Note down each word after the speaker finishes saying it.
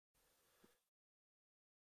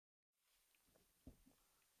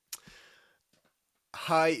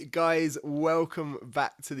Hi guys, welcome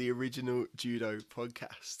back to the original Judo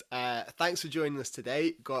podcast. Thanks for joining us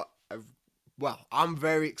today. I'm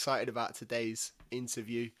very excited about today's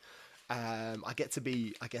interview. I get to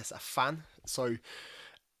be, I guess, a fan, so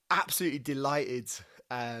absolutely delighted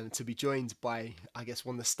to be joined by, I guess,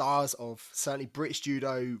 one of the stars of certainly British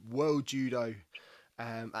Judo, World Judo.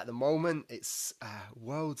 At the moment, it's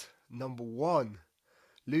world number one,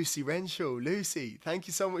 Lucy Renshall. Lucy, thank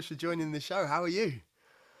you so much for joining the show. How are you?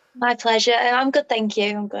 My pleasure. I'm good, thank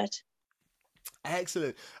you. I'm good.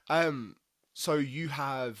 Excellent. Um, so you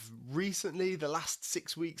have recently, the last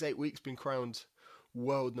 6 weeks, 8 weeks, been crowned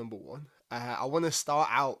world number one. I want to start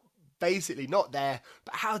out basically not there,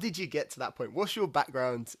 but how did you get to that point? What's your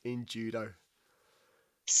background in judo?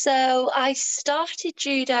 So I started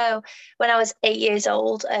judo when I was 8 years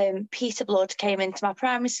old. Peter Blood came into my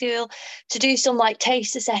primary school to do some like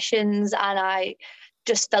taster sessions, and I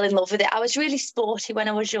just fell in love with it. I was really sporty when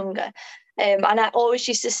I was younger, and I always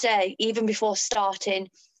used to say, even before starting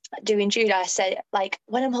doing judo, I said, like,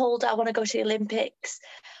 when I'm older, I want to go to the Olympics.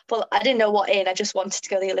 But I didn't know what in, I just wanted to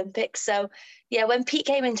go to the Olympics. So, yeah, when Pete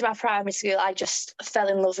came into my primary school, I just fell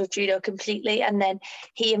in love with judo completely. And then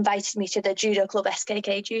he invited me to the judo club,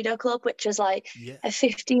 SKK Judo Club, which was like Yeah, a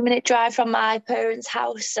 15-minute drive from my parents'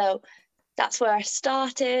 house. So that's where I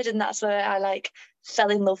started, and that's where I like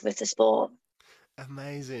fell in love with the sport.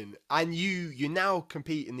 amazing. And you now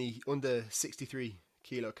compete in the under 63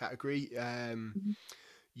 kilo category.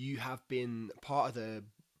 You have been part of the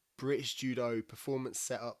British judo performance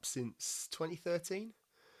setup since 2013.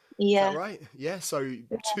 Is that Yeah. right? Yeah. So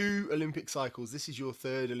two Olympic cycles. This is your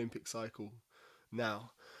third Olympic cycle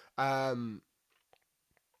now. Um,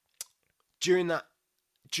 during that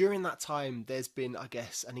during that time, there's been, I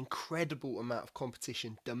guess, an incredible amount of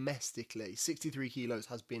competition domestically. 63 kilos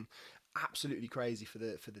has been absolutely crazy for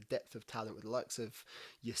the depth of talent with the likes of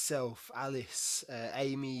yourself, Alice,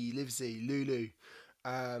 Amy, Livesey, Lulu.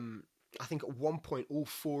 Um, I think at one point all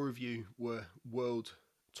four of you were world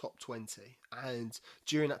top 20, and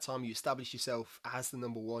during that time you established yourself as the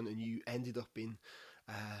number one, and you ended up in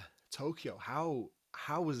Tokyo.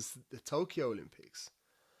 How was the Tokyo Olympics?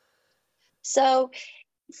 So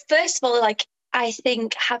first of all, like I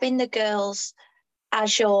think having the girls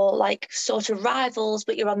as your like sort of rivals,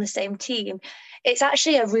 but you're on the same team, it's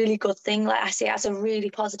actually a really good thing. Like I see it as a really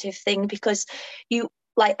positive thing because you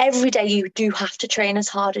like every day you do have to train as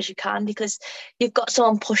hard as you can because you've got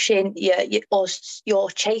someone pushing you or you're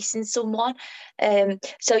chasing someone.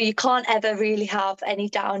 So you can't ever really have any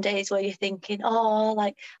down days where you're thinking, oh,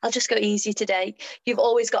 like I'll just go easy today. You've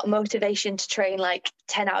always got motivation to train like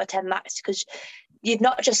 10 out of 10 max because you've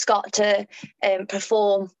not just got to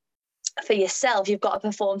perform for yourself, you've got to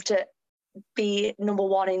perform to be number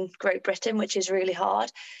one in Great Britain, which is really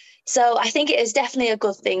hard. So I think it is definitely a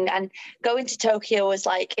good thing. And going to Tokyo was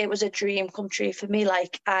like it was a dream come true for me.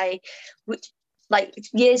 Like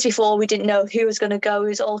years before, we didn't know who was going to go. We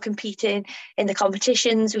was all competing in the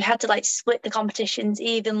competitions. We had to like split the competitions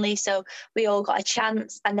evenly, so we all got a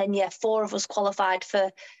chance. And then yeah, four of us qualified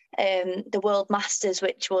for the World Masters,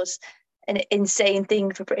 which was an insane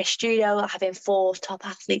thing for British judo, having four top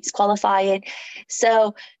athletes qualifying.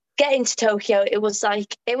 So getting to Tokyo, it was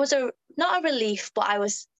like it was a not a relief, but I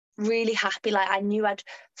was really happy. Like I knew I'd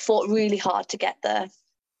fought really hard to get there.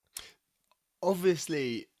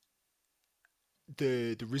 Obviously,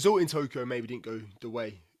 the result in Tokyo maybe didn't go the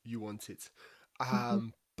way you wanted.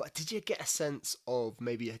 Mhm. But did you get a sense of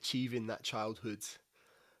maybe achieving that childhood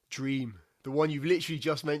dream, the one you've literally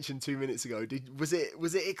just mentioned 2 minutes ago? Was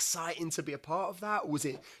it exciting to be a part of that? Was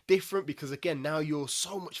it different because again now you're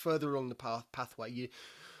so much further along the pathway?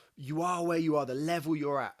 You are where you are, the level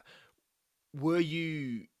you're at. Were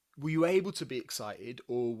you were you able to be excited,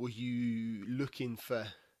 or were you looking for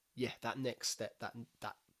that next step, that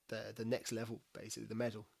the next level, basically the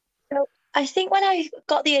medal? So I think when I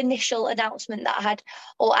got the initial announcement that I had,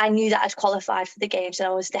 or I knew that I'd qualified for the games and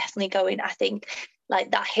I was definitely going, I think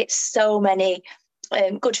like that hit so many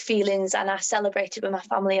good feelings, and I celebrated with my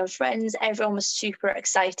family and friends. Everyone was super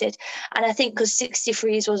excited. And I think because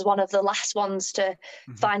 63s was one of the last ones to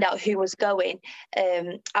Mm-hmm. find out who was going,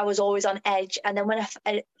 I was always on edge. And then when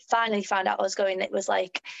I finally found out I was going, it was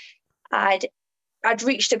like I'd I'd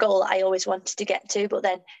reached a goal that I always wanted to get to, but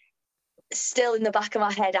then still in the back of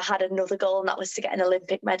my head, I had another goal, and that was to get an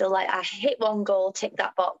Olympic medal. Like I hit one goal, tick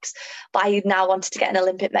that box, but I now wanted to get an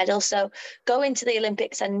Olympic medal. So going to the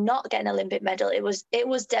Olympics and not getting an Olympic medal, it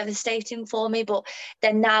was devastating for me. But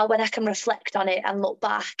then now, when I can reflect on it and look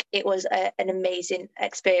back, it was an amazing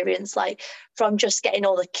experience. Like from just getting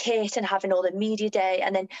all the kit and having all the media day,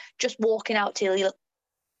 and then just walking out to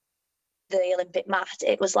the Olympic mat,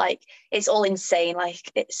 it was like, it's all insane.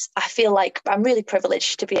 Like, I feel like I'm really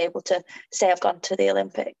privileged to be able to say I've gone to the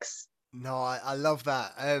Olympics. No, I love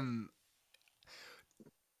that.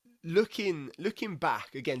 Looking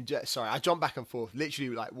back again, sorry, I jump back and forth.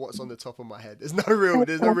 Literally, like what's on the top of my head. There's no real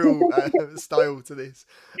style to this.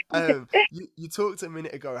 You talked a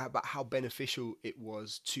minute ago about how beneficial it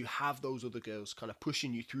was to have those other girls kind of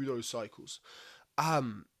pushing you through those cycles.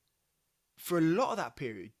 Um, for a lot of that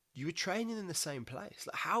period, you were training in the same place.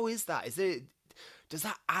 Like, how is that? Does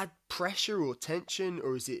that add pressure or tension,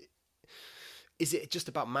 or is it just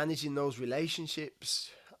about managing those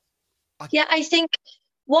relationships? I, Yeah, I think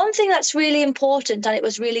one thing that's really important, and it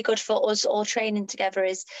was really good for us all training together,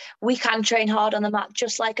 is we can train hard on the mat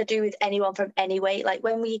just like I do with anyone from any weight. Like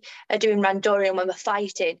when we are doing randori and when we're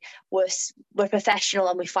fighting, we're professional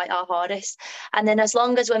and we fight our hardest. And then as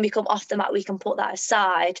long as when we come off the mat, we can put that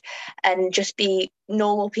aside and just be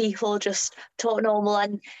normal people, just talk normal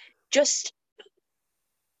and just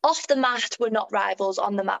off the mat we're not rivals,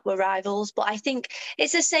 on the mat we're rivals. But I think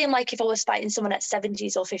it's the same like if I was fighting someone at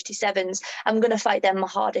 70s or 57s, I'm going to fight them my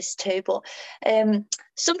hardest too. But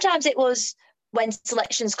sometimes it was, when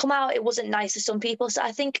selections come out, it wasn't nice to some people. So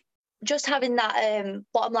I think just having that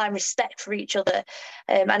bottom line respect for each other,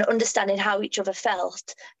 and understanding how each other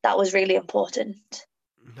felt, that was really important.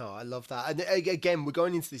 no, I love that. And again, we're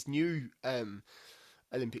going into this new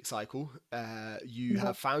Olympic cycle. You Yeah.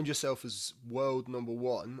 have found yourself as world number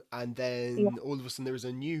one, and Yeah. then all of a sudden there is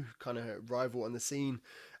a new kind of rival on the scene.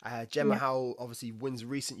 Gemma Yeah. Howell obviously wins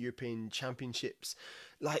recent European Championships.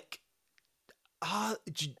 Like,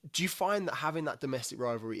 do you find that having that domestic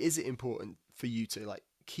rivalry, is it important for you to like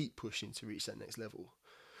keep pushing to reach that next level,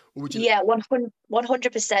 or would you? Yeah,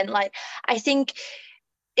 100%. Like, I think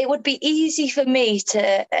it would be easy for me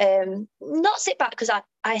to not sit back, because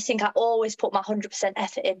I think I always put my 100%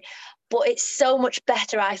 effort in, but it's so much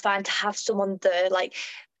better, I find, to have someone there, like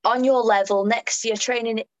on your level, next to you,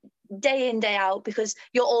 training day in, day out, because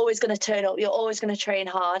you're always going to turn up, you're always going to train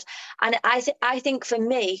hard. And I think for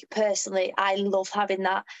me personally, I love having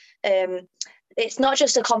that. It's not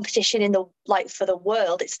just a competition in the, like, for the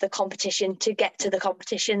world, it's the competition to get to the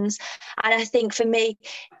competitions. And I think for me,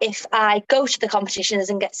 if I go to the competitions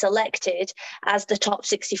and get selected as the top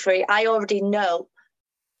 63, I already know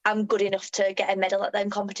I'm good enough to get a medal at them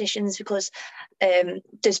competitions, because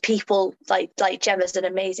there's people like Gemma's an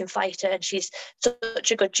amazing fighter and she's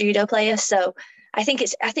such a good judo player. So I think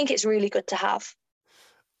it's really good to have.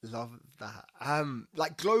 Love that.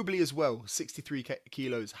 Like globally as well, 63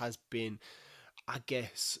 kilos has been, I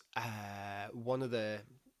guess, one of the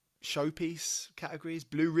showpiece categories,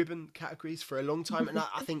 blue ribbon categories for a long time, and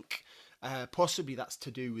I think possibly that's to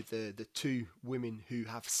do with the two women who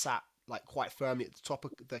have sat like quite firmly at the top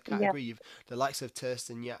of the Yeah. category. You've the likes of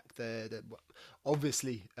Kirsten Yak, the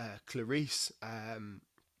obviously Clarice,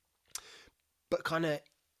 but kind of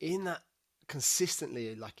in that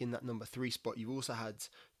consistently, like in that number three spot, you've also had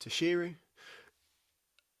Toshiru.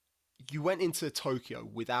 You went into Tokyo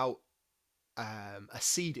without a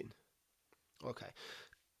seeding. Okay,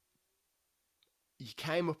 you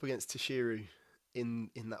came up against Toshiru in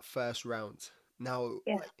that first round. Now,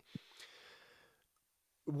 Yeah. like,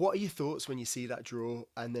 what are your thoughts when you see that draw?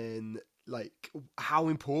 And then, like, how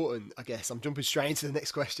important? I guess I'm jumping straight into the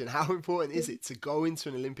next question. How important is it to go into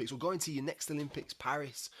an Olympics or go into your next Olympics,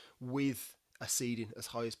 Paris, with a seeding as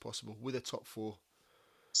high as possible, with a top four?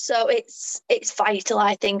 So it's vital,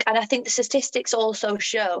 I think, and I think the statistics also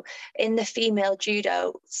show in the female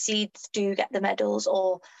judo, seeds do get the medals,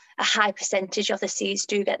 or a high percentage of the seeds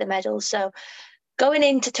do get the medals. So going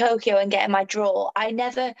into Tokyo and getting my draw, I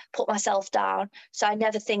never put myself down. So I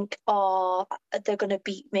never think, oh, they're going to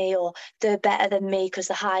beat me or they're better than me because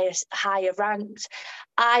they're higher ranked.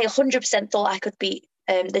 I 100% thought I could beat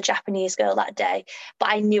the Japanese girl that day, but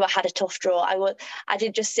I knew I had a tough draw. I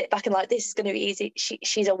didn't just sit back and like, this is going to be easy.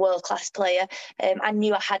 She's a world class player. I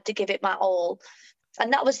knew I had to give it my all,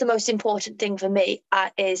 and that was the most important thing for me.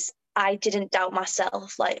 Is I didn't doubt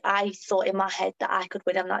myself. Like, I thought in my head that I could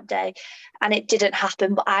win on that day, and it didn't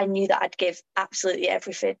happen. But I knew that I'd give absolutely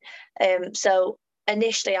everything. So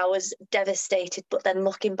initially, I was devastated, but then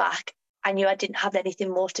looking back, I knew I didn't have anything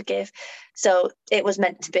more to give. So it was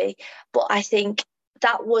meant to be. But I think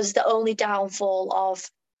that was the only downfall of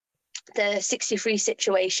the 63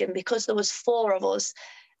 situation, because there was four of us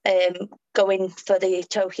going for the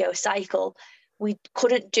Tokyo cycle. We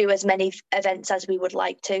couldn't do as many events as we would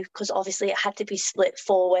like to, because obviously it had to be split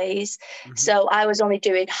four ways. Mm-hmm. So I was only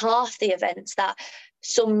doing half the events that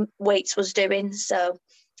some weights was doing. So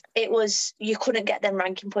it was, you couldn't get them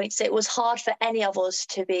ranking points. So it was hard for any of us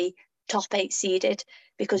to be top 8 seeded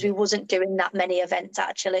because we Yeah. wasn't doing that many events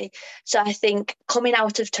actually. So I think coming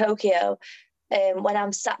out of Tokyo, when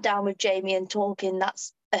I'm sat down with Jamie and talking,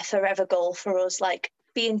 that's a forever goal for us. Like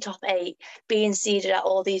being top 8, being seeded at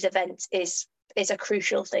all these events is a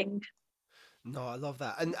crucial thing. No, I love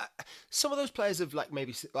that. And some of those players have like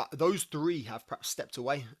maybe those three have perhaps stepped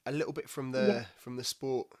away a little bit Yeah, from the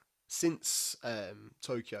sport since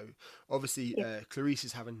Tokyo. Obviously, yeah, Clarice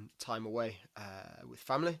is having time away with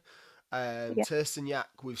family. yeah, Kirsten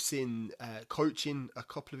Yak, we've seen coaching a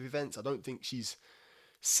couple of events. I don't think she's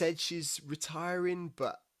said she's retiring,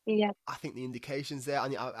 but yeah, I think the indications there.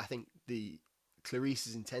 I think the Clarice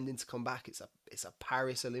is intending to come back. It's a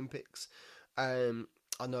Paris Olympics.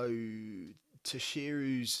 I know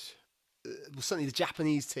Toshiru's. Well, certainly the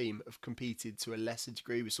Japanese team have competed to a lesser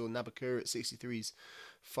degree. We saw Nabakura at 63s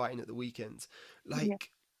fighting at the weekend. yeah.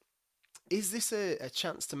 Like, is this a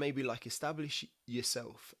chance to maybe like establish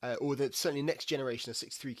yourself, or the certainly next generation of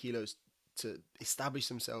 63 kilos to establish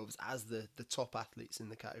themselves as the top athletes in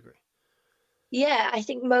the category? Yeah, I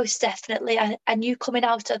think most definitely. I knew coming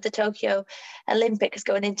out of the Tokyo Olympics,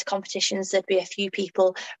 going into competitions, there'd be a few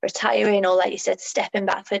people retiring or, like you said, stepping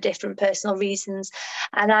back for different personal reasons.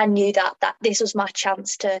 And I knew that this was my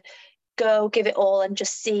chance to go give it all and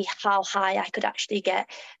just see how high I could actually get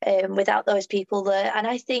without those people there. And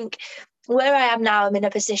I think where I am now, I'm in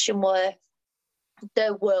a position where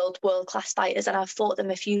they're world class fighters, and I've fought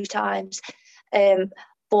them a few times. Um,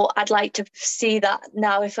 but I'd like to see that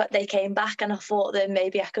now if they came back and I fought them,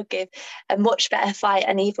 maybe I could give a much better fight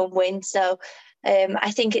and even win. So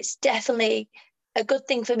I think it's definitely a good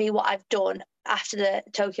thing for me what I've done after the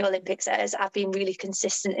Tokyo Olympics is I've been really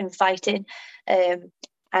consistent in fighting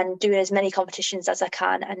and doing as many competitions as I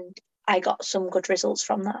can. And I got some good results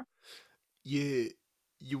from that. You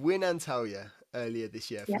you win Antalya earlier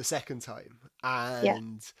this year for Yeah. the second time, Yeah.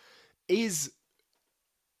 and is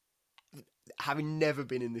having never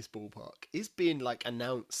been in this ballpark, is being like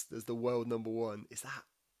announced as the world number one. Is that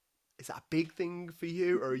a big thing for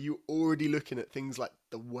you, or are you already looking at things like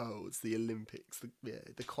the worlds, the Olympics,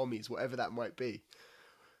 the commies, whatever that might be?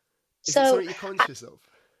 Is it So something you're conscious of?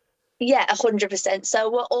 yeah, 100%. So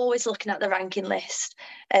we're always looking at the ranking list,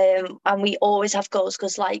 and we always have goals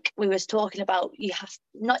because, like we was talking about, you have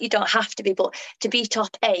not you don't have to be, but to be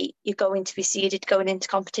top 8, you're going to be seeded going into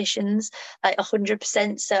competitions, like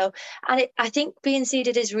 100%. So, and I think being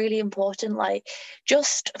seeded is really important. Like,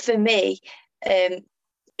 just for me, um,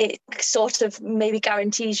 it sort of maybe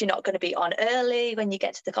guarantees you're not going to be on early when you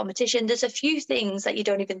get to the competition. There's a few things that you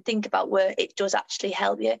don't even think about where it does actually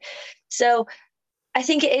help you. So I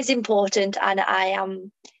think it is important, and I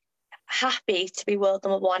am happy to be world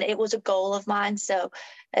number one. It was a goal of mine. So,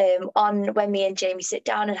 on when me and Jamie sit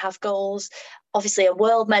down and have goals, obviously a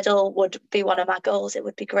world medal would be one of my goals. It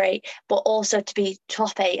would be great, but also to be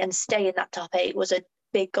top 8 and stay in that top 8 was a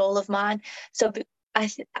big goal of mine. So,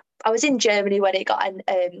 I I was in Germany when it got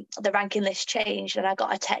the ranking list changed, and I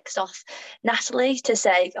got a text off Natalie to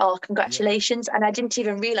say, "Oh, Yeah. congratulations!" And I didn't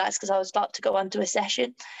even realize because I was about to go on to a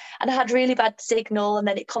session, and I had really bad signal, and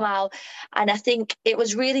then it come out, and I think it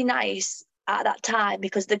was really nice at that time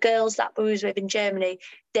because the girls that we was with in Germany,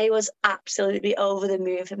 they was absolutely over the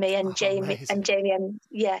moon for me, and Oh, amazing. Jamie and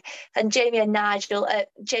yeah, and Jamie and Nigel,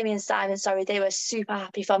 Jamie and Simon, sorry, they were super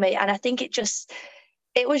happy for me, and I think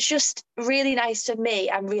it was just really nice for me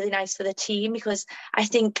and really nice for the team because I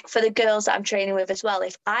think for the girls that I'm training with as well,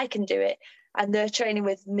 if I can do it and they're training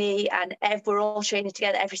with me and we're all training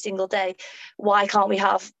together every single day, why can't we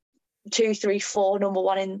have two, three, four number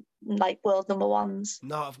one in like world number ones?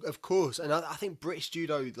 No, of course, and I think British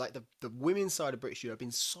judo, like the women's side of British judo, have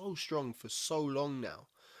been so strong for so long now.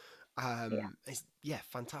 Yeah. It's yeah,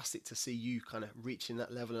 fantastic to see you kind of reaching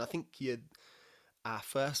that level, and I think you're our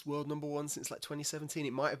first world number one since like 2017.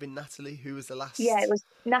 It might have been Natalie who was the Yeah, it last. was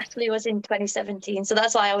Natalie was in 2017. So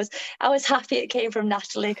that's why I was happy it came from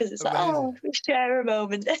Natalie because it's like, Amazing. oh, we share a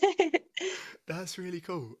moment. That's really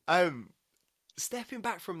cool. Stepping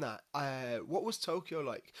back from that, what was Tokyo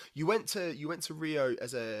like? You went to Rio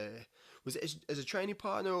as a was it as a training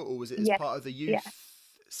partner, or was it as Yeah, part of the yeah,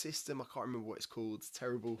 youth system? I can't remember what it's called. It's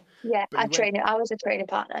terrible. yeah. But you went. I was a training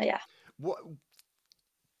partner, yeah. What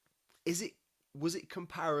is it? Was it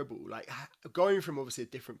comparable? Like going from obviously a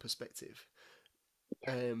different perspective.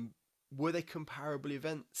 Um, were they comparable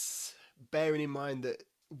events? Bearing in mind that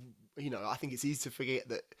I think it's easy to forget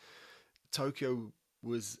that Tokyo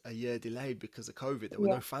was a year delayed because of COVID. There were Yeah.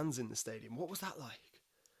 no fans in the stadium. What was that like?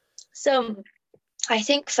 So I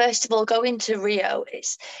think first of all, going to Rio,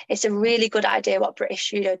 it's a really good idea what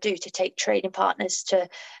British Judo do to take training partners to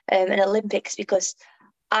an Olympics because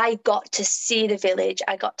I got to see the village.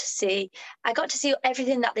 I got to see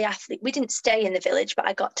everything that the athlete. We didn't stay in the village, but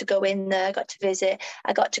I got to go in there. I got to visit.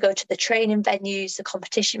 I got to go to the training venues, the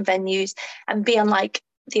competition venues, and be on like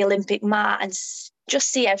the Olympic mat and just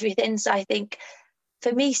see everything. So I think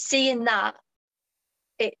for me, seeing that,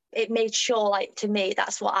 it made sure, like, to me,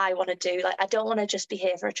 that's what I want to do. Like, I don't want to just be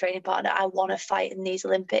here for a training partner. I want to fight in these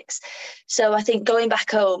Olympics. So I think going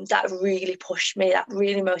back home, that really pushed me. That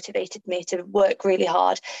really motivated me to work really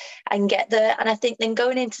hard and get there. And I think then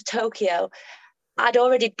going into Tokyo, I'd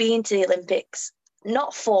already been to the Olympics.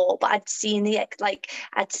 Not for, but I'd seen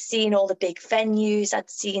all the big venues,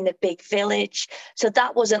 I'd seen the big village. So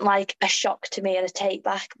that wasn't like a shock to me and a take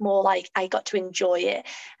back, more like I got to enjoy it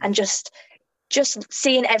and Yeah. just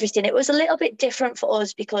seeing everything. It was a little bit different for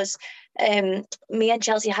us because me and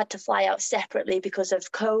Chelsea had to fly out separately because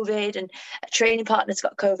of COVID, and a training partner's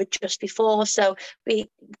got COVID just before. So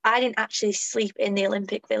I didn't actually sleep in the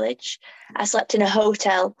Olympic Village. I slept in a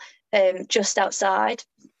hotel just outside.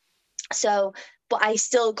 So, but I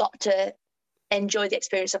still got to enjoy the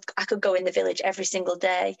experience of I could go in the village every single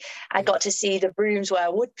day. I Yeah. got to see the rooms where I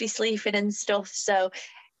would be sleeping and stuff. So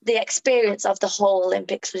the experience of the whole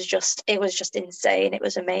Olympics was just insane. It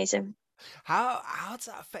was amazing. How does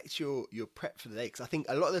that affect your prep for the day? Because I think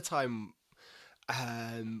a lot of the time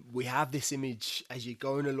we have this image as you're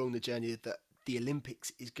going along the journey that the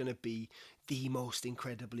Olympics is going to be the most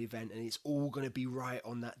incredible event and it's all going to be right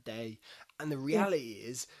on that day. And the Yeah. reality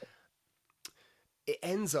is, it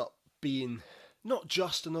ends up being not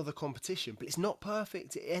just another competition, but it's not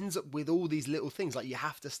perfect. It ends up with all these little things, like you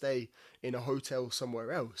have to stay in a hotel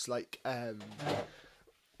somewhere else, like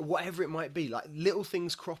whatever it might be, like little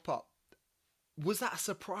things crop up. Was that a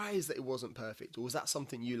surprise that it wasn't perfect, or was that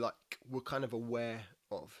something you like were kind of aware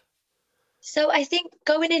of? So I think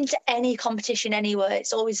going into any competition anywhere,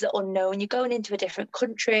 it's always the unknown. You're going into a different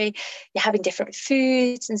country, you're having different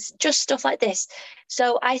foods and just stuff like this.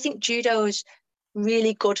 So I think judo's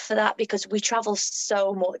really good for that because we travel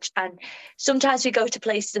so much, and sometimes we go to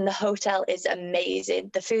places and the hotel is amazing,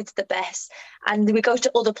 the food's the best, and we go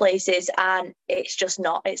to other places and it's just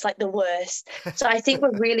not. It's like the worst. So I think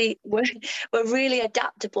we're really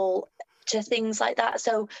adaptable to things like that.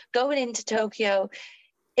 So going into Tokyo,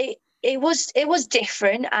 it was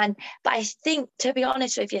different, and but I think, to be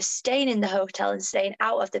honest with you, staying in the hotel and staying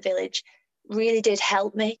out of the village really did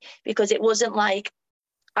help me because it wasn't like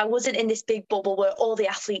I wasn't in this big bubble where all the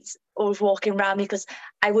athletes was walking around me, because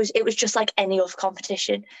it was just like any other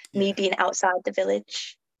competition, me Yeah. being outside the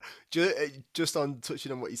village. Just on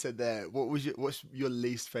touching on what you said there, what's your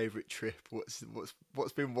least favorite trip?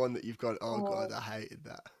 What's been one that you've gone, oh god, Oh, I hated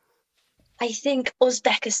that. I think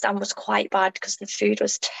Uzbekistan was quite bad because the food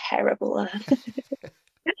was terrible there.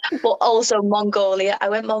 But also Mongolia. I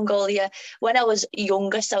went Mongolia when I was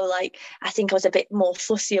younger, so like I think I was a bit more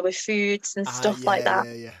fussier with foods and stuff like Yeah, that.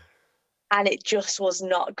 yeah, yeah. And it just was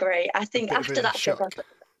not great. I A think bit of after a that trip, shock.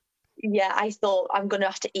 yeah, I thought I'm gonna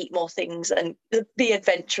have to eat more things and be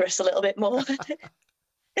adventurous a little bit more.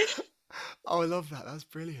 Oh, I love that. That's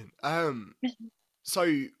brilliant. So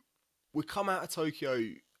we come out of Tokyo.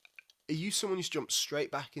 Are you someone who's jumped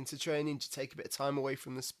straight back into training to take a bit of time away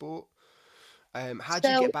from the sport? How do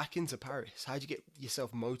you So get back into Paris? How do you get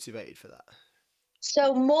yourself motivated for that?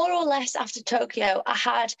 So more or less after Tokyo, I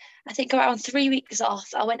had, I think, around 3 weeks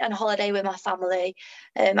off. I went on holiday with my family.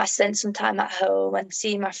 I spent some time at home and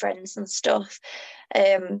seeing my friends and stuff.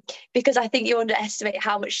 Um, because I think you underestimate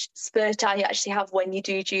how much spare time you actually have when you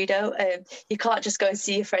do judo. You can't just go and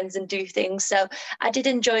see your friends and do things. So I did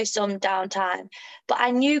enjoy some downtime, but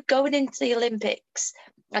I knew going into the Olympics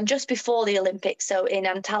and just before the Olympics, so in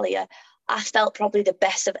Antalya, I felt probably the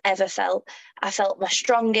best I've ever felt. I felt my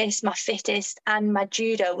strongest, my fittest, and my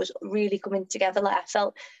judo was really coming together. Like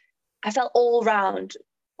I felt all round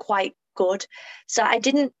quite good. So I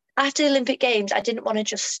didn't after the Olympic Games, I didn't want to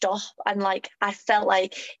just stop. And like I felt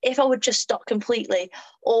like if I would just stop completely,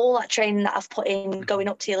 all that training that I've put in Hmm. going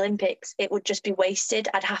up to the Olympics, it would just be wasted.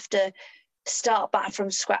 I'd have to start back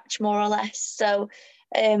from scratch more or less. So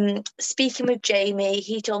speaking with Jamie,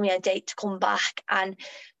 he told me a date to come back, and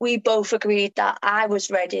we both agreed that I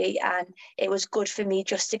was ready, and it was good for me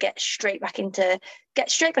just to get straight back into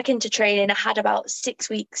training. I had about 6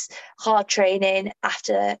 weeks hard training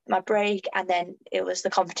after my break, and then it was the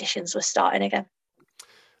competitions were starting again.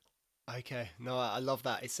 Okay, no, I love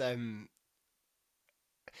that. It's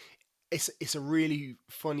a really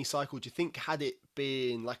funny cycle. Do you think had it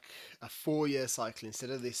been like a 4 year cycle instead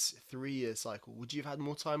of this 3 year cycle, would you have had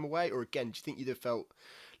more time away? Or again, do you think you'd have felt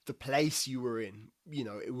the place you were in,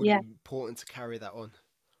 it would have Yeah. been important to carry that on?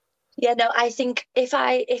 Yeah, no, I think if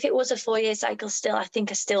it was a 4 year cycle still, I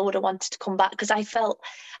think I still would have wanted to come back because I felt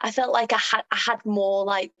like I had more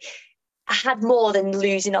like I had more than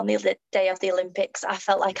losing on the day of the Olympics. I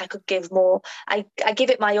felt like Yeah, I could give more. I give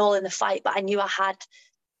it my all in the fight, but I knew I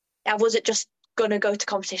wasn't just gonna go to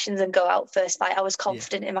competitions and go out first fight. I was yeah.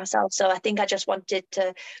 confident in myself. So I think I just wanted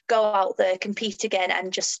to go out there, compete again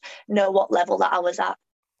and just know what level that I was at.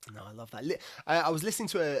 No, I love that. I was listening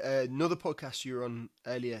to another podcast you were on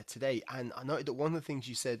earlier today, and I noted that one of the things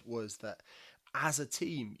you said was that as a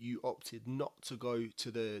team, you opted not to go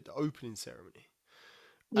to the opening ceremony.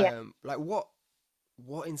 Yeah. Like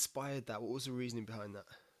what inspired that? What was the reasoning behind that?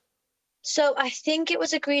 So I think it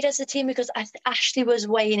was agreed as a team because Ashley was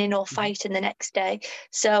weighing in or Hmm. fighting the next day.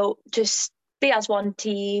 So just be as one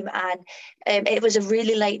team, and it was a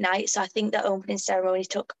really late night. So I think the opening ceremony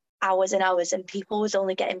took hours and hours, and people was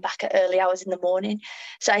only getting back at early hours in the morning.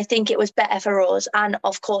 So I think it was better for us, and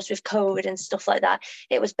of course with COVID and stuff like that,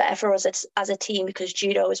 it was better for us as a team because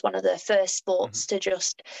judo was one of the first Hmm. sports to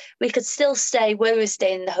just we could still stay where we were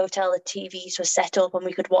staying in the hotel. The TVs were set up, and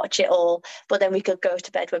we could watch it all, but then we could go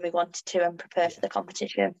to bed when we wanted to and prepare for Yeah. the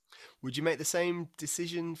competition. Would you make the same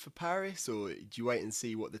decision for Paris, or do you wait and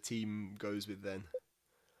see what the team goes with then?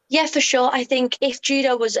 Yeah, for sure. I think if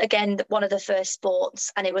judo was again one of the first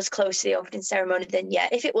sports and it was close to the opening ceremony, then yeah.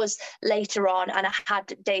 If it was later on and I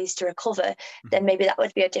had days to recover, Hmm. then maybe that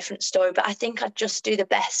would be a different story. But I think I'd just do the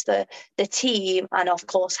best for the team and, of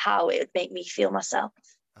course, how it would make me feel myself.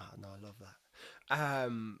 Ah, no, I love that.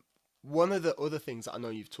 One of the other things that I know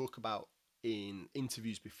you've talked about in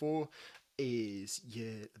interviews before is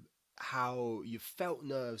how you've felt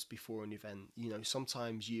nerves before an event. You know,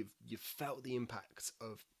 sometimes you've felt the impact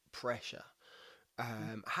of pressure.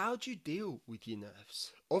 How do you deal with your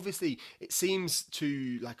nerves? Obviously, it seems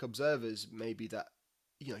to like observers maybe that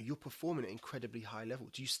you're performing at incredibly high level.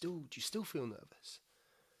 Do you still feel nervous?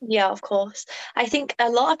 Yeah, of course. I think a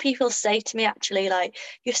lot of people say to me actually, like,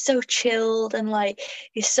 you're so chilled and like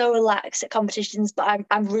you're so relaxed at competitions, but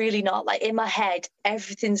I'm really not. Like in my head,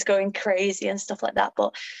 everything's going crazy and stuff like that.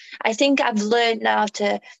 But I think I've learned now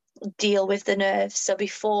to deal with the nerves. So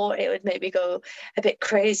before it would make me go a bit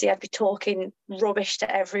crazy. I'd be talking rubbish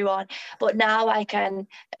to everyone. But now I can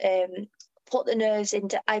um put the nerves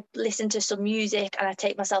into I listen to some music and I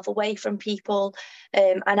take myself away from people.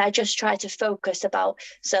 And I just try to focus about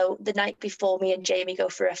so the night before me and Jamie go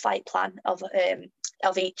through a fight plan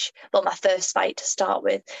of each, but my first fight to start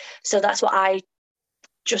with. So that's what I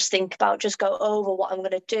just think about, just go over what I'm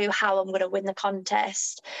going to do, how I'm going to win the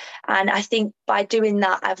contest. And I think by doing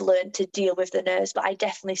that, I've learned to deal with the nerves, but I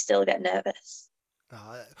definitely still get nervous.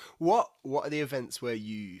 Uh, what are the events where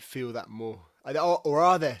you feel that more? Or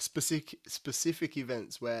are there specific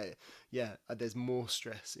events where there's more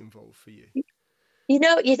stress involved for you?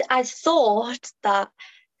 I thought that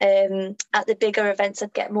at the bigger events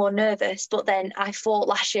I'd get more nervous, but then I fought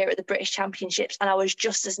last year at the British Championships and I was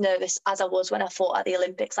just as nervous as I was when I fought at the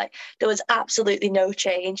Olympics. Like there was absolutely no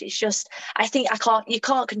change. It's just I think you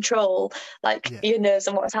can't control like Yeah. your nerves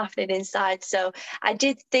and what's happening inside. So I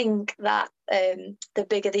did think that the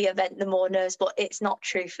bigger the event, the more nerves, but it's not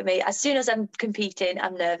true for me. As soon as I'm competing,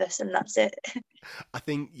 I'm nervous and that's it. I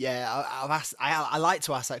think I've asked. I like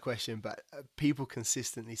to ask that question, but people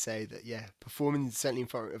consistently say that performing certainly in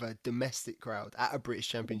front of a domestic crowd at a British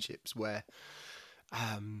Championships where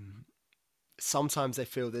sometimes they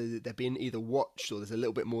feel that they're being either watched or there's a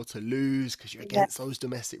little bit more to lose because you're Yeah, against those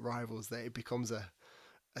domestic rivals. That it becomes a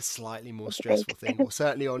slightly more it's stressful big. thing, or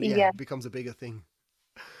certainly Yeah, it becomes a bigger thing.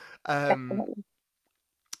 Um, definitely.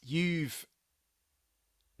 you've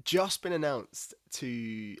just been announced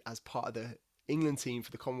to as part of the England team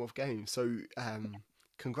for the Commonwealth Games. So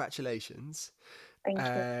congratulations. Thank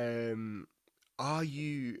you. Um, are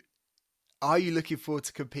you are you looking forward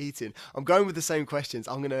to competing? I'm going with the same questions.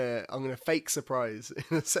 I'm gonna fake surprise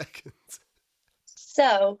in a second.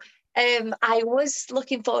 So, I was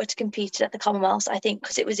looking forward to competing at the Commonwealths, I think,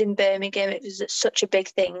 because it was in Birmingham. It was such a big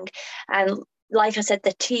thing. And like I said,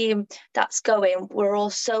 the team that's going, we're all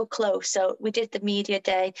so close. So we did the media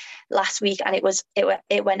day last week and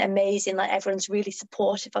it went amazing. Like everyone's really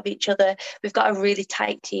supportive of each other. We've got a really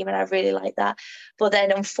tight team and I really like that. But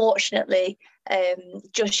then unfortunately,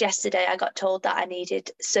 just yesterday I got told that I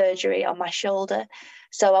needed surgery on my shoulder.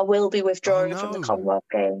 So I will be Oh withdrawing from the no. Commonwealth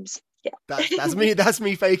Games. That's Yeah. that's me. That's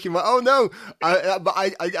me faking my. Oh no! But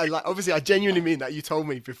I like obviously I genuinely mean that you told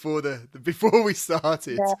me before before we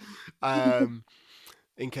started. Yeah. Um,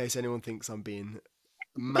 in case anyone thinks I'm being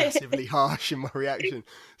massively harsh in my reaction.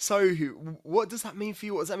 So, what does that mean for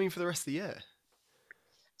you? What does that mean for the rest of the year?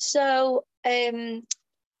 So,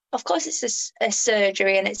 of course it's a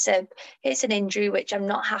surgery and it's an injury which I'm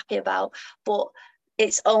not happy about, but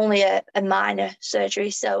it's only a minor surgery,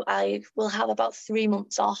 so I will have about 3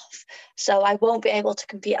 months off. So I won't be able to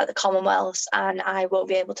compete at the Commonwealths and I won't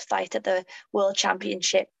be able to fight at the World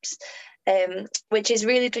Championships. Which is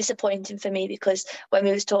really disappointing for me because when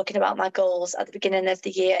we was talking about my goals at the beginning of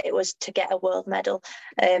the year, it was to get a world medal,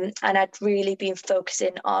 and I'd really been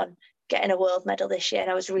focusing on getting a world medal this year,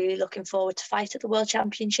 and I was really looking forward to fight at the World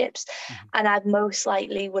Championships. Mhm. And I most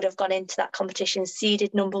likely would have gone into that competition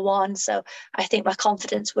seeded number 1. So I think my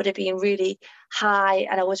confidence would have been really high,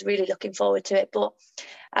 and I was really looking forward to it. But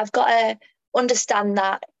I've got to understand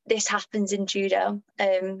that this happens in judo.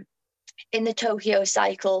 In the Tokyo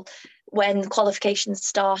cycle, when qualifications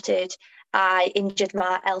started, I injured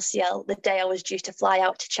my LCL the day I was due to fly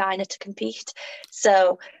out to China to compete.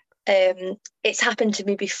 So it's happened to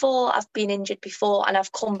me before. I've been injured before and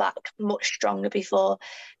I've come back much stronger before.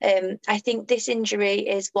 I think this injury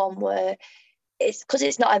is one where it's because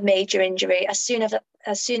it's not a major injury. As soon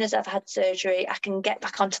as I've had surgery, I can get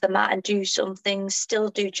back onto the mat and do some things, still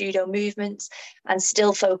do judo movements, and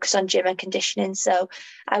still focus on gym and conditioning. So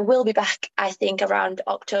I will be back, I think, around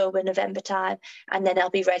October, November time, and then I'll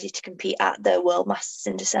be ready to compete at the World Masters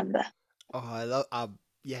in December. Oh, I love.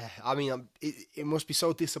 Yeah, I mean, it must be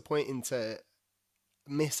so disappointing to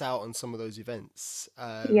miss out on some of those events.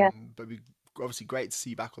 Yeah. But it'd be obviously great to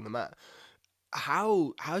see you back on the mat.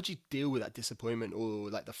 How do you deal with that disappointment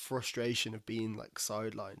or like the frustration of being like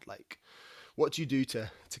sidelined? Like, what do you do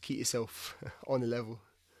to keep yourself on a level?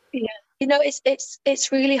 Yeah.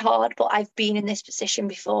 It's really hard, but I've been in this position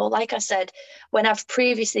before. Like I said, when I've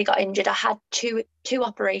previously got injured, I had two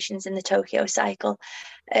operations in the Tokyo cycle.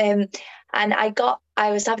 Um, and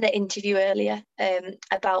I was having an interview earlier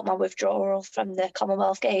about my withdrawal from the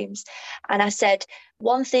Commonwealth Games. And I said,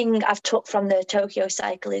 one thing I've took from the Tokyo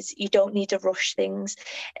cycle is you don't need to rush things.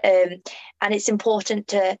 And it's important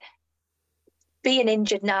to being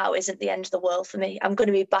injured now isn't the end of the world for me. I'm going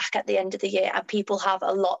to be back at the end of the year, and people have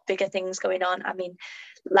a lot bigger things going on. I mean,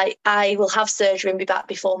 like I will have surgery and be back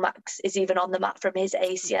before Max is even on the mat from his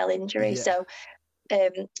ACL injury. Yeah, So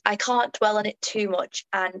I can't dwell on it too much.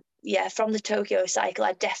 And yeah, from the Tokyo cycle,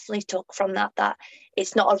 I definitely took from that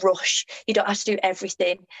it's not a rush. You don't have to do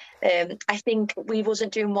everything. I think we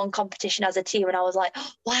wasn't doing one competition as a team, and I was like,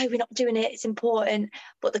 oh, why are we not doing it? It's important.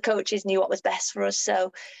 But the coaches knew what was best for us.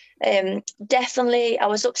 So definitely, I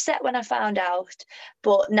was upset when I found out,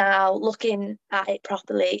 but now looking at it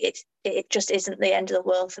properly, it just isn't the end of the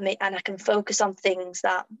world for me, and I can focus on things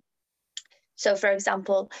that. So, for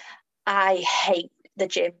example, I hate the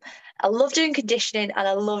gym. I love doing conditioning and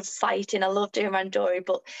I love fighting. I love doing randori,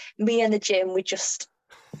 but me and the gym, I just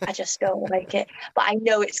don't like it. But I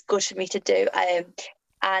know it's good for me to do.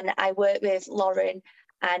 And I work with Lauren,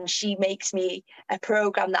 and she makes me a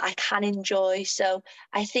program that I can enjoy. So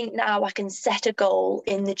I think now I can set a goal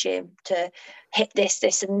in the gym to hit this,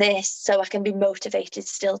 and this, so I can be motivated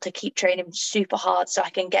still to keep training super hard so I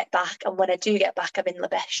can get back. And when I do get back, I'm in the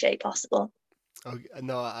best shape possible. oh,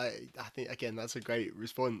 no, I think again that's a great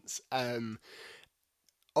response.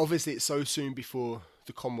 Obviously, it's so soon before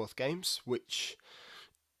the Commonwealth Games, which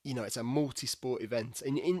it's a multi-sport event.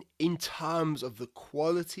 And in terms of the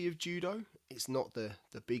quality of judo, it's not the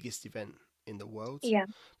biggest event in the world, Yeah,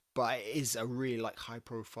 but it is a really like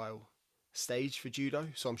high-profile stage for judo.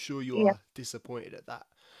 So I'm sure you yeah. are disappointed at that.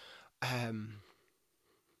 Um,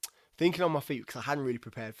 Thinking on my feet because I hadn't really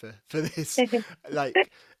prepared for this. Like,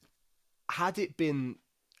 had it been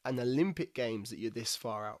an Olympic Games that you're this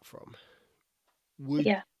far out from, would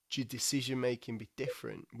Yeah. your decision making be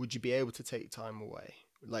different? Would you be able to take time away?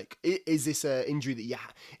 Like, is this a injury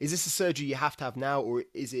that is this a surgery you have to have now, or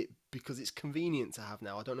is it because it's convenient to have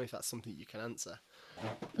now? I don't know if that's something you can answer.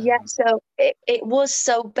 Yeah, Um, so it was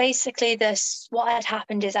so basically this what had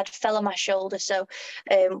happened is I'd fell on my shoulder. So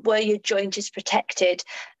where your joint is protected,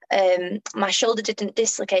 my shoulder didn't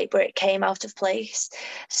dislocate, but it came out of place.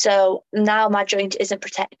 So now my joint isn't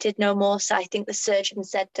protected no more. So I think the surgeon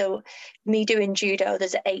said though me doing judo,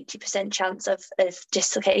 there's an 80% chance of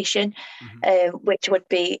dislocation, mhm. which would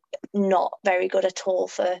be not very good at all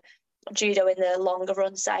for judo in the longer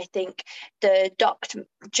run. So I think the doctor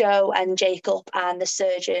Joe and Jacob and the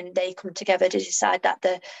surgeon they come together to decide that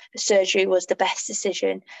the surgery was the best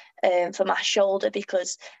decision for my shoulder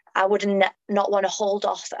because I would not want to hold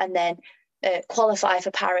off and then qualify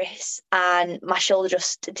for Paris and my shoulder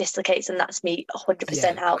just dislocates and that's me Yeah,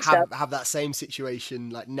 100% out. So have that same situation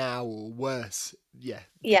like now or worse. Yeah,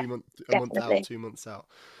 yeah, a month out, definitely. 2 months out.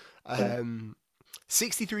 Yeah. Um,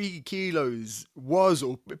 63 kilos was,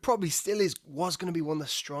 or it probably still is, was going to be one of the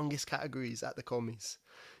strongest categories at the commies.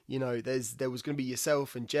 there was going to be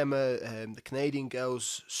yourself and Gemma. The Canadian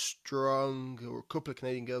girls strong, or a couple of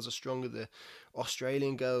Canadian girls are stronger. The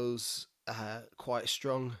Australian girls quite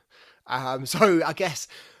strong. So I guess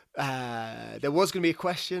there was going to be a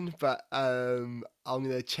question, but I'm going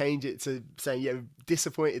to change it to saying, yeah,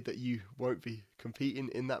 disappointed that you won't be competing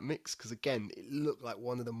in that mix, because again, it looked like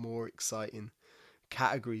one of the more exciting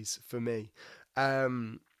categories for me.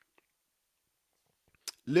 Um,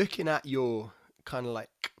 Looking at your kind of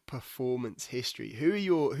like performance history, who's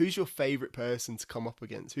your favorite person to come up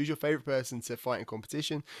against? Who's your favorite person to fight in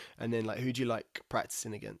competition? And then like who do you like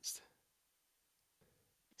practicing against?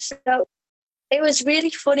 So it was really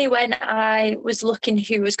funny when I was looking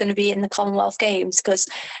who was going to be in the Commonwealth Games, because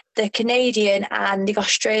the Canadian and the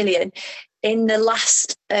Australian, in the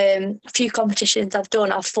last few competitions I've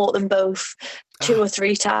done, I've fought them both two Ah, or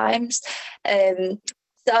three times. Um,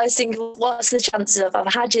 so I was thinking, what's the chances of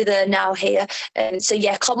I've had you there now here? So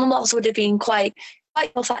yeah, Commonwealth would have been quite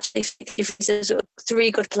tough actually. There's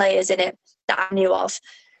three good players in it that I knew of.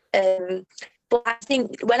 But I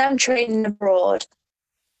think when I'm training abroad,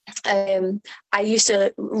 I used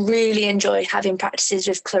to really enjoy having practices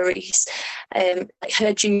with Clarice. Like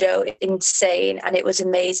her judo, insane, and it was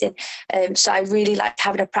amazing. So I really liked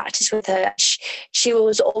having a practice with her. She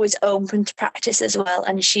was always open to practice as well,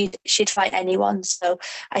 and she'd fight anyone. So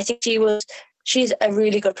I think she's a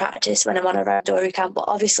really good practice when I'm on a randori camp. But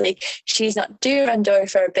obviously, she's not doing randori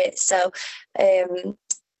for a bit. So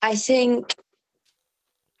I think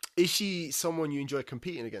is she someone you enjoy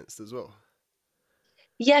competing against as well?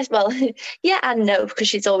 yes, well, yeah and no, because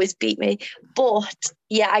she's always beat me. But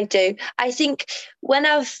yeah, I do. I think when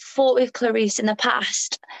I've fought with Clarice in the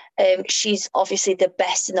past, she's obviously the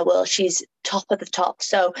best in the world. She's top of the top.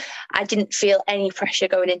 So I didn't feel any pressure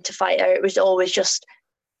going in to fight her. It was always just,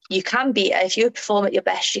 you can beat her. If you perform at your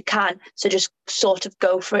best, you can. So just sort of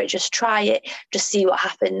go for it. Just try it. Just see what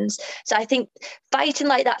happens. So I think fighting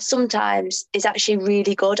like that sometimes is actually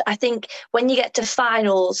really good. I think when you get to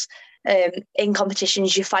finals, in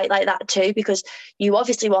competitions, you fight like that too, because you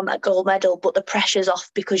obviously want that gold medal, but the pressure's off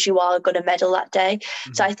because you are going to medal that day.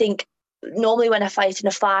 So Mm-hmm. I think normally when I fight in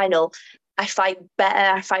a final, I fight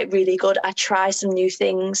better, I fight really good, I try some new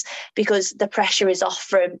things because the pressure is off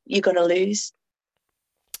from you're going to lose.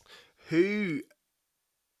 Who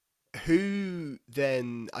who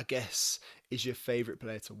then I guess is your favorite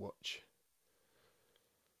player to watch?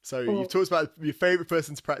 So you've Oh. talked about your favorite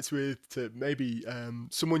person to practice with, to maybe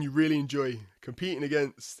someone you really enjoy competing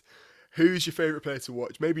against. Who's your favorite player to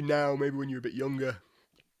watch? Maybe now, maybe when you're a bit younger.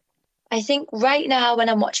 I think right now when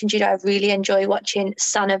I'm watching judo, I really enjoy watching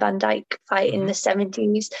Sana Van Dyke fight in Mm-hmm. the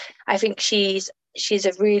 70s. I think she's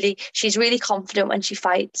really confident when she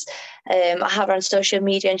fights. I have her on social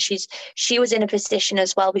media, and she was in a position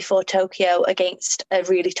as well before Tokyo against a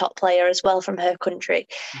really top player as well from her country.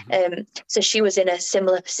 Mm-hmm. So she was in a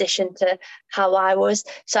similar position to how I was.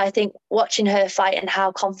 So I think watching her fight and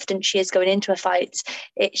how confident she is going into a fight,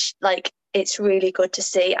 it's really good to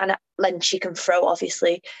see. And then she can throw,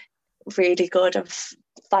 obviously, really good and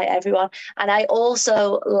fight everyone. And I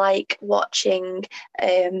also like watching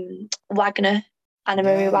Wagner, Anna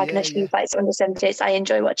Marie Yeah, Wagner. yeah, She yeah. fights under 78s. I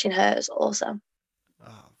enjoy watching hers also.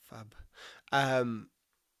 Oh, fab. Um,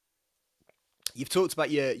 you've talked about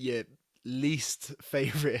your least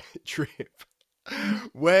favorite trip.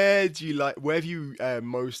 Where have you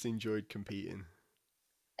most enjoyed competing?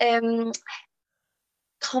 Um,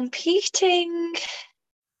 Competing.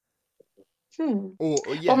 Hmm. Or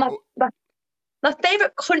Well, yeah, or, my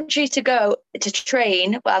favorite country to go to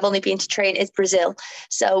train, well, I've only been to train, is Brazil.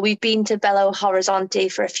 So we've been to Belo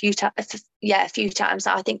Horizonte for a few times, yeah, a few times.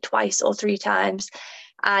 I think twice or three times,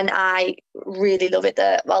 and I really love it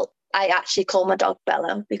there. Well, I actually call my dog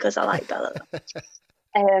Bello because I like Bello.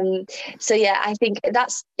 Um, so yeah, I think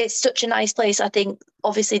it's such a nice place. I think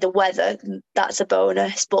obviously the weather, that's a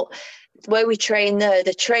bonus, but where we train there,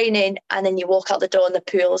 the training, and then you walk out the door and the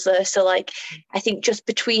pool's there. So like, I think just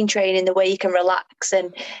between training, the way you can relax,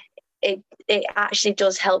 and it actually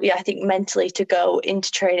does help you, I think, mentally to go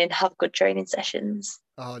into training, have good training sessions.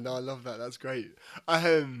 oh no, I love that. That's great.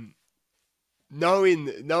 Um, knowing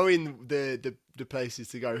the places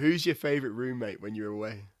to go. Who's your favorite roommate when you're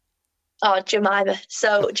away? Oh, Jemima.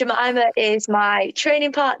 So Jemima is my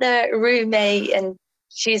training partner, roommate, and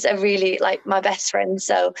she's a really like my best friend.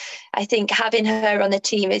 So I think having her on the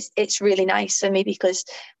team is it's really nice for me because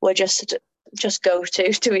we're just go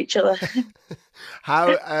to each other.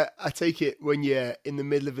 How I take it when you're in the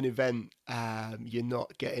middle of an event, you're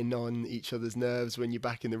not getting on each other's nerves when you're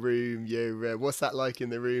back in the room. What's that like in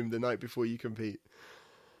the room the night before you compete?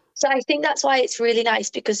 So I think that's why it's really nice,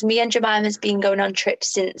 because me and Jemima's been going on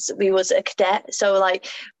trips since we was a cadet. So like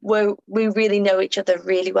we really know each other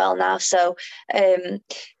really well now. So um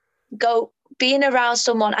go being around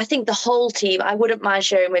someone, I think the whole team, I wouldn't mind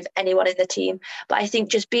sharing with anyone in the team, but I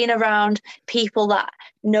think just being around people that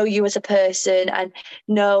know you as a person and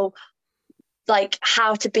know like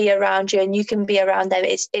how to be around you and you can be around them,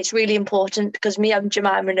 it's really important, because me and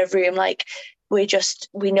Jemima in a room, like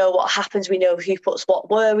we know what happens, we know who puts what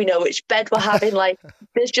where, we know which bed we're having, like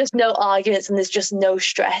there's just no arguments and there's just no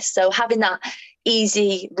stress. So having that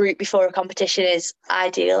easy route before a competition is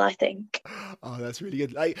ideal, I think. Oh, that's really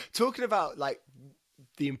good. Like talking about like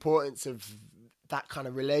the importance of that kind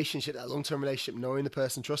of relationship, that long-term relationship, knowing the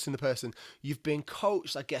person, trusting the person. You've been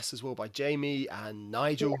coached, I guess, as well by Jamie and Yeah,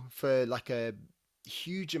 Nigel for like a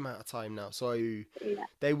huge amount of time now. So yeah,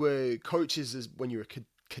 they were coaches as when you were a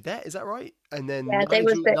cadet, is that right? And then yeah. They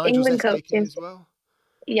was the Nigel's England SKK coaches. as well.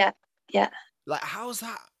 Yeah, yeah. Like, how's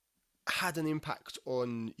that had an impact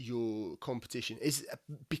on your competition? Is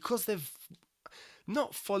because they've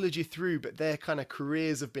not followed you through, but their kind of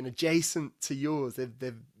careers have been adjacent to yours. They've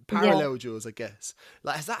Yeah, paralleled yours, I guess.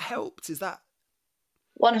 Like, has that helped? Is that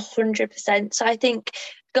 100%. So I think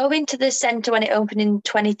going to the centre when it opened in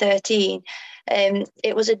 2013,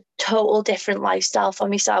 it was a total different lifestyle for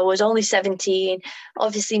me. So I was only 17,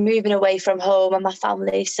 obviously moving away from home and my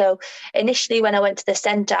family. So initially, when I went to the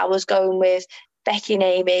centre, I was going with Becky and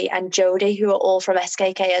Amy and Jodie, who are all from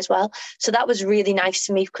SKK as well. So that was really nice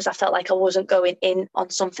to me, because I felt like I wasn't going in on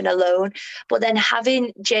something alone. But then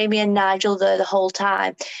having Jamie and Nigel there the whole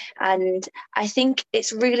time, and I think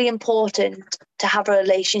it's really important to have a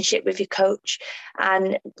relationship with your coach.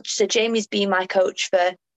 And so Jamie's been my coach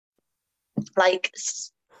for like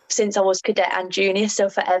since I was cadet and junior, so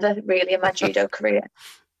forever really in my judo career.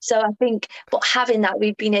 So I think, but having that,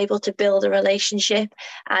 we've been able to build a relationship,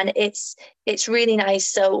 and it's really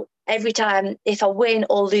nice. So every time, if I win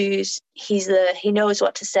or lose, he knows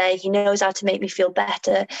what to say. He knows how to make me feel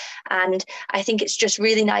better, and I think it's just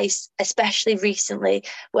really nice, especially recently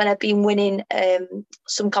when I've been winning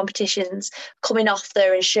some competitions, coming off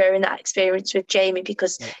there and sharing that experience with Jamie,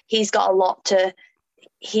 because yeah? he's got a lot to.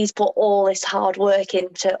 He's put all this hard work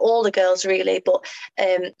into all the girls, really, but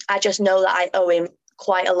I just know that I owe him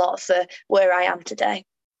quite a lot for where I am today.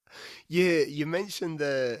 Yeah, you mentioned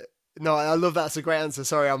the. No, I love that. It's a great answer.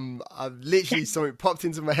 Sorry, I've literally something popped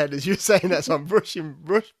into my head as you were saying that, so I'm brushing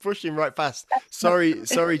right past.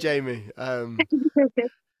 Sorry, Jamie.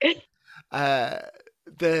 Uh,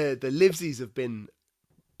 the Livesies have been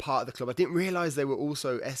part of the club. I didn't realize they were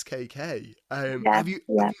also SKK. Yeah, Have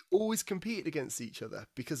yeah, you always competed against each other?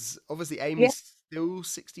 Because obviously yeah, Amy's still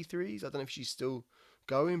 63s. I don't know if she's still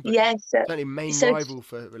going, but yeah. certainly main So rival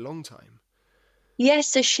for a long time. yes,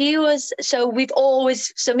 so she was, so we've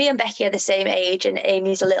always, so me and Becky are the same age and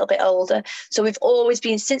Amy's a little bit older. So we've always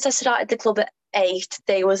been, since I started the club at 8,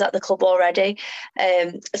 they was at the club already.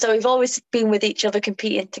 So we've always been with each other,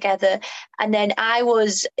 competing together. And then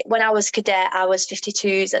when I was cadet, I was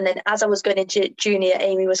 52s. And then as I was going into junior,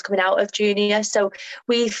 Amy was coming out of junior. So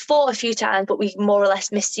we fought a few times, but we more or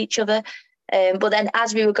less missed each other. But then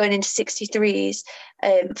as we were going into 63s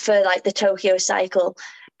for like the Tokyo cycle,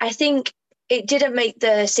 I think it didn't make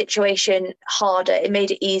the situation harder. It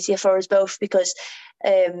made it easier for us both, because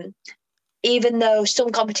um, even though some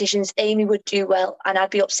competitions Amy would do well and I'd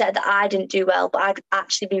be upset that I didn't do well, but I'd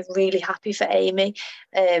actually be really happy for Amy.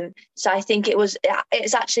 So I think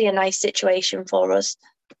it's actually a nice situation for us.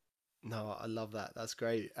 No, I love that. That's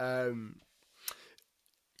great.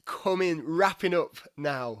 Coming wrapping up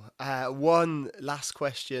now. One last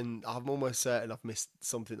question. I'm almost certain I've missed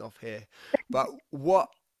something off here, but what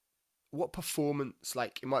performance,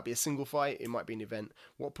 like it might be a single fight, it might be an event,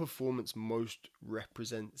 what performance most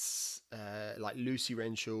represents like Lucy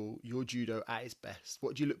Renshall, your judo at its best?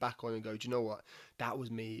 What do you look back on and go, do you know what, that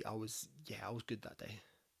was me, I was good that day?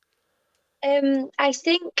 I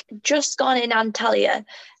think just gone in Antalya,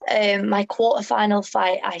 my quarterfinal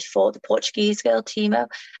fight, I fought the Portuguese girl Timo,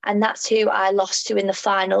 and that's who I lost to in the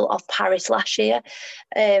final of Paris last year.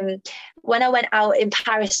 Um, when I went out in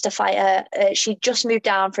Paris to fight her, she just moved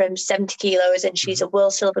down from 70 kilos, and she's Hmm. a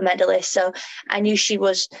world silver medalist. So I knew she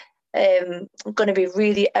was going to be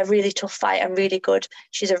a really tough fight and really good.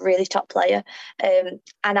 She's a really top player, and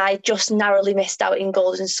I just narrowly missed out in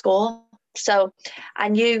golden score. So I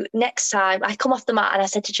knew next time I come off the mat, and I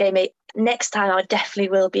said to Jamie, next time I definitely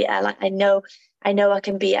will beat her. Like I know I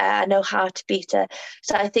can beat her. I know how to beat her.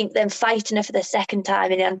 So I think then fighting her for the second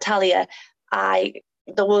time in Antalya, I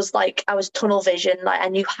there was like I was tunnel vision. Like I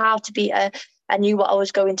knew how to beat her. I knew what I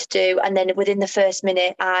was going to do. And then within the first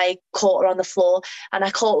minute, I caught her on the floor, and I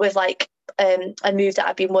caught with like a move that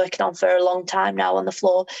I've been working on for a long time now on the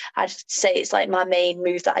floor. I'd say it's like my main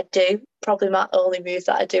move that I do, probably my only move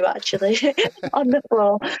that I do actually on the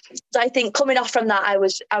floor. So I think coming off from that, I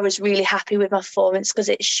was really happy with my performance, because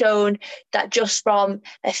it's shown that just from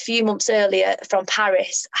a few months earlier from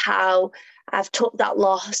Paris, how I've took that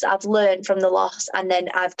loss, I've learned from the loss, and then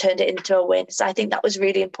I've turned it into a win. So I think that was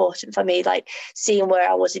really important for me, like seeing where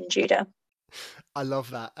I was in judo. I love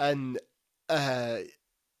that. And uh,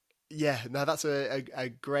 yeah, no, that's a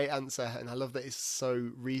great answer. And I love that it's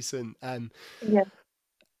so recent. Yeah,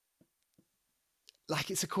 Like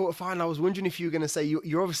it's a quarter final. I was wondering if you were going to say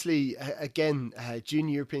you're obviously again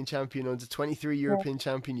junior European champion, under 23 yeah, European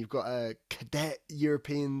champion. You've got a cadet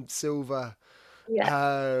European silver. yeah,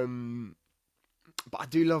 Um, but I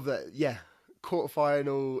do love that. Yeah, quarter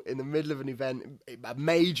final in the middle of an event, a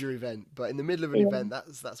major event, but in the middle of an yeah, event,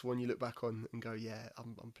 that's one you look back on and go, yeah,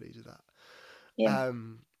 I'm pleased with that. yeah.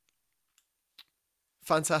 Um,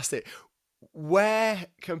 Fantastic. Where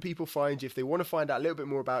can people find you if they want to find out a little bit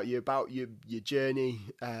more about you, about your journey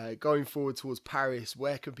going forward towards Paris?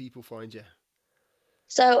 Where can people find you?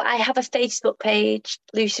 So I have a Facebook page,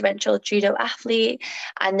 Lucy Renshall Judo Athlete,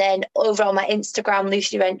 and then over on my Instagram,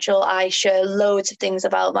 Lucy Renshall, I share loads of things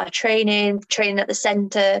about my training at the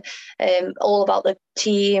centre, all about the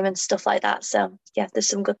team and stuff like that. So yeah, there's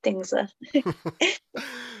some good things there.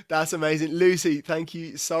 That's amazing, Lucy. Thank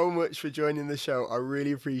you so much for joining the show. I really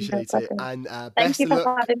No appreciate it, problem. and Thank best you of for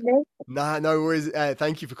luck. having me. Nah, no worries.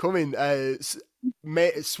 Thank you for coming.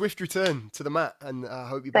 Swift return to the mat, and I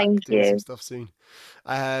hope you're back Thank doing some you. stuff soon.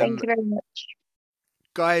 Thank Um, you very much.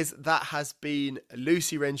 Guys, that has been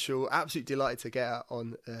Lucy Renshall. Absolutely delighted to get her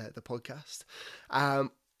on the podcast.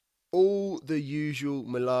 Um, all the usual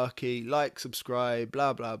malarkey, like, subscribe,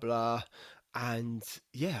 blah, blah, blah. And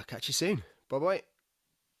yeah, I'll catch you soon. Bye bye.